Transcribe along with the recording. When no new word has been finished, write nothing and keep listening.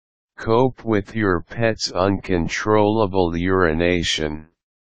Cope with your pet's uncontrollable urination.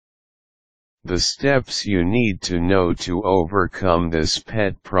 The steps you need to know to overcome this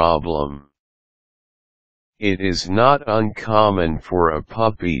pet problem. It is not uncommon for a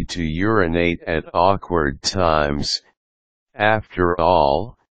puppy to urinate at awkward times. After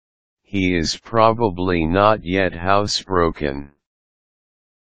all, he is probably not yet housebroken.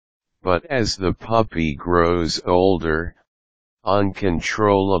 But as the puppy grows older,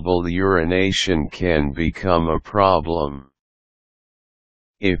 uncontrollable urination can become a problem.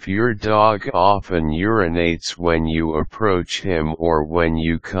 If your dog often urinates when you approach him or when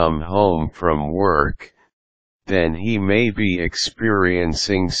you come home from work, then he may be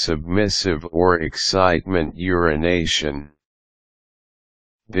experiencing submissive or excitement urination.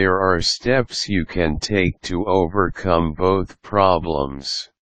 There are steps you can take to overcome both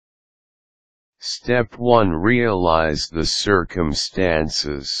problems. Step 1. Realize the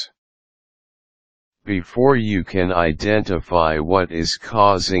circumstances. Before you can identify what is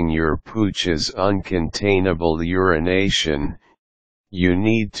causing your pooch's uncontainable urination, you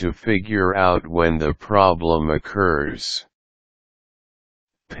need to figure out when the problem occurs.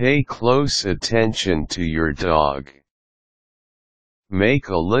 Pay close attention to your dog. Make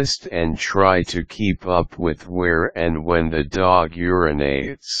a list and try to keep up with where and when the dog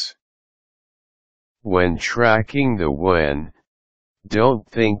urinates. When tracking the when, don't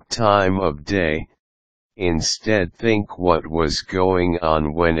think time of day, instead think what was going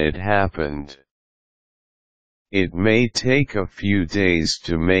on when it happened. It may take a few days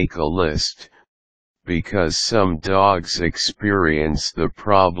to make a list, because some dogs experience the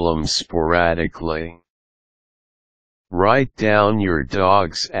problem sporadically. Write down your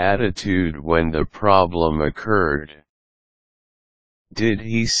dog's attitude when the problem occurred. Did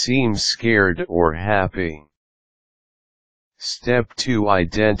he seem scared or happy? Step 2.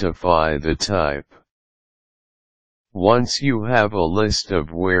 Identify the type. Once you have a list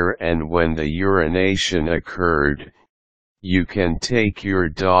of where and when the urination occurred, you can take your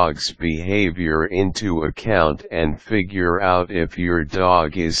dog's behavior into account and figure out if your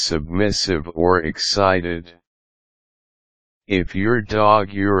dog is submissive or excited. If your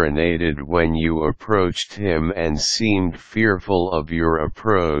dog urinated when you approached him and seemed fearful of your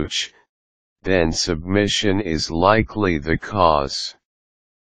approach, then submission is likely the cause.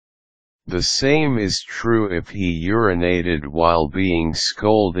 The same is true if he urinated while being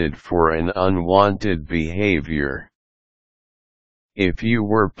scolded for an unwanted behavior. If you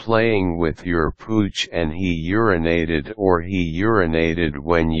were playing with your pooch and he urinated or he urinated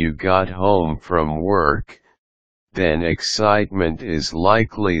when you got home from work, then excitement is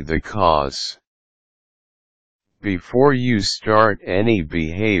likely the cause. Before you start any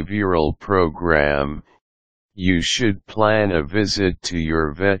behavioral program, you should plan a visit to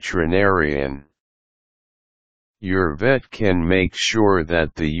your veterinarian. Your vet can make sure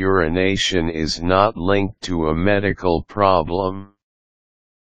that the urination is not linked to a medical problem.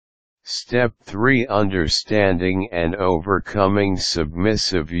 Step 3. Understanding and overcoming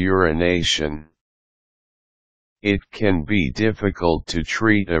submissive urination. It can be difficult to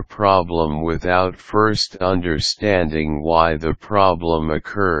treat a problem without first understanding why the problem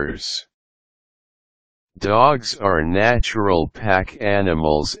occurs. Dogs are natural pack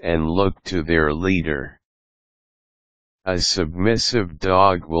animals and look to their leader. A submissive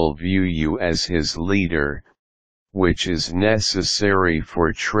dog will view you as his leader, which is necessary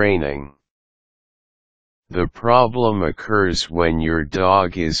for training. The problem occurs when your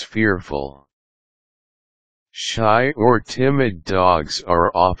dog is fearful. Shy or timid dogs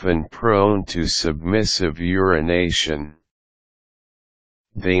are often prone to submissive urination.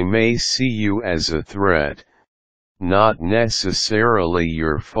 They may see you as a threat, not necessarily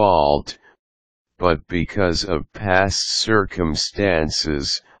your fault, but because of past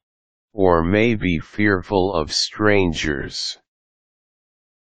circumstances, or may be fearful of strangers.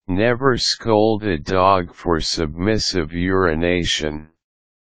 Never scold a dog for submissive urination.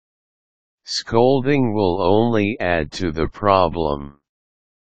 Scolding will only add to the problem.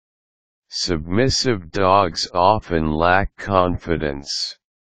 Submissive dogs often lack confidence.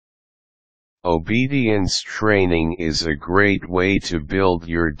 Obedience training is a great way to build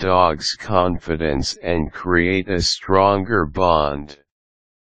your dog's confidence and create a stronger bond.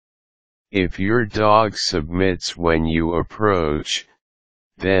 If your dog submits when you approach,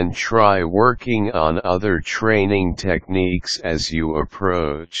 then try working on other training techniques as you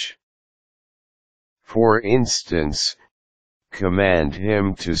approach. For instance, command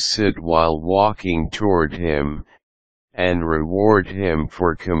him to sit while walking toward him, and reward him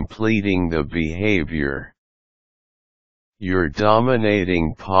for completing the behavior. Your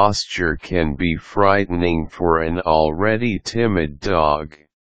dominating posture can be frightening for an already timid dog.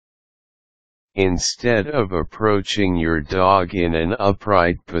 Instead of approaching your dog in an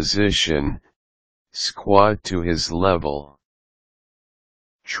upright position, squat to his level.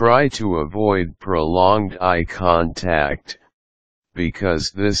 Try to avoid prolonged eye contact, because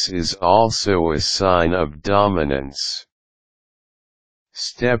this is also a sign of dominance.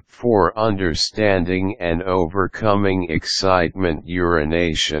 Step 4: Understanding and overcoming excitement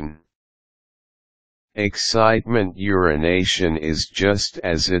urination. Excitement urination is just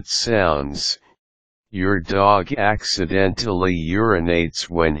as it sounds. Your dog accidentally urinates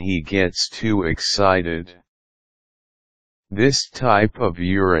when he gets too excited. This type of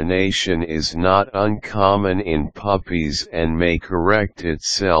urination is not uncommon in puppies and may correct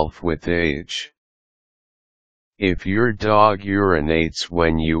itself with age. If your dog urinates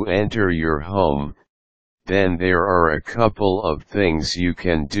when you enter your home, then there are a couple of things you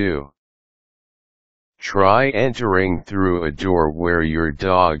can do. Try entering through a door where your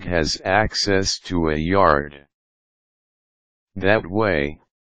dog has access to a yard. That way,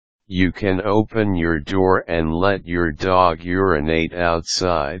 you can open your door and let your dog urinate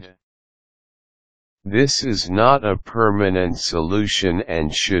outside. This is not a permanent solution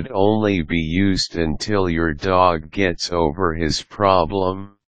and should only be used until your dog gets over his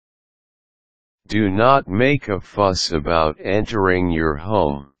problem. Do not make a fuss about entering your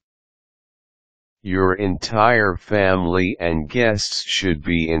home. Your entire family and guests should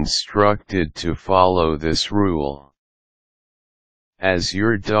be instructed to follow this rule. As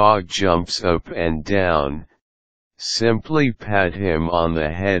your dog jumps up and down, simply pat him on the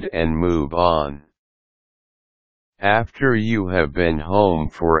head and move on. After you have been home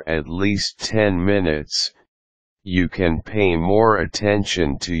for at least 10 minutes, you can pay more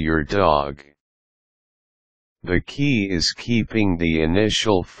attention to your dog. The key is keeping the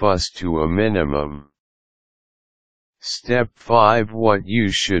initial fuss to a minimum. Step 5: What you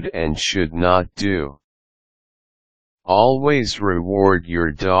should and should not do. Always reward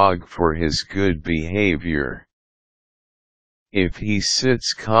your dog for his good behavior. If he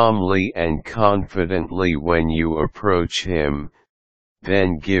sits calmly and confidently when you approach him,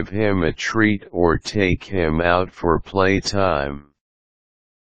 then give him a treat or take him out for playtime.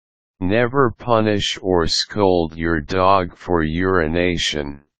 Never punish or scold your dog for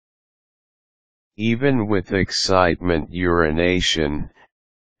urination. Even with excitement urination,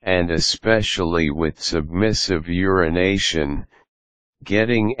 and especially with submissive urination,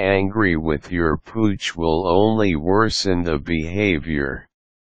 getting angry with your pooch will only worsen the behavior.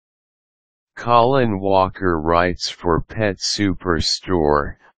 Colin Walker writes for Pet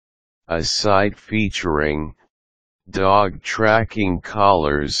Superstore, a site featuring dog tracking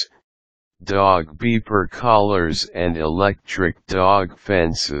collars, dog beeper collars and electric dog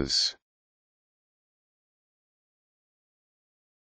fences.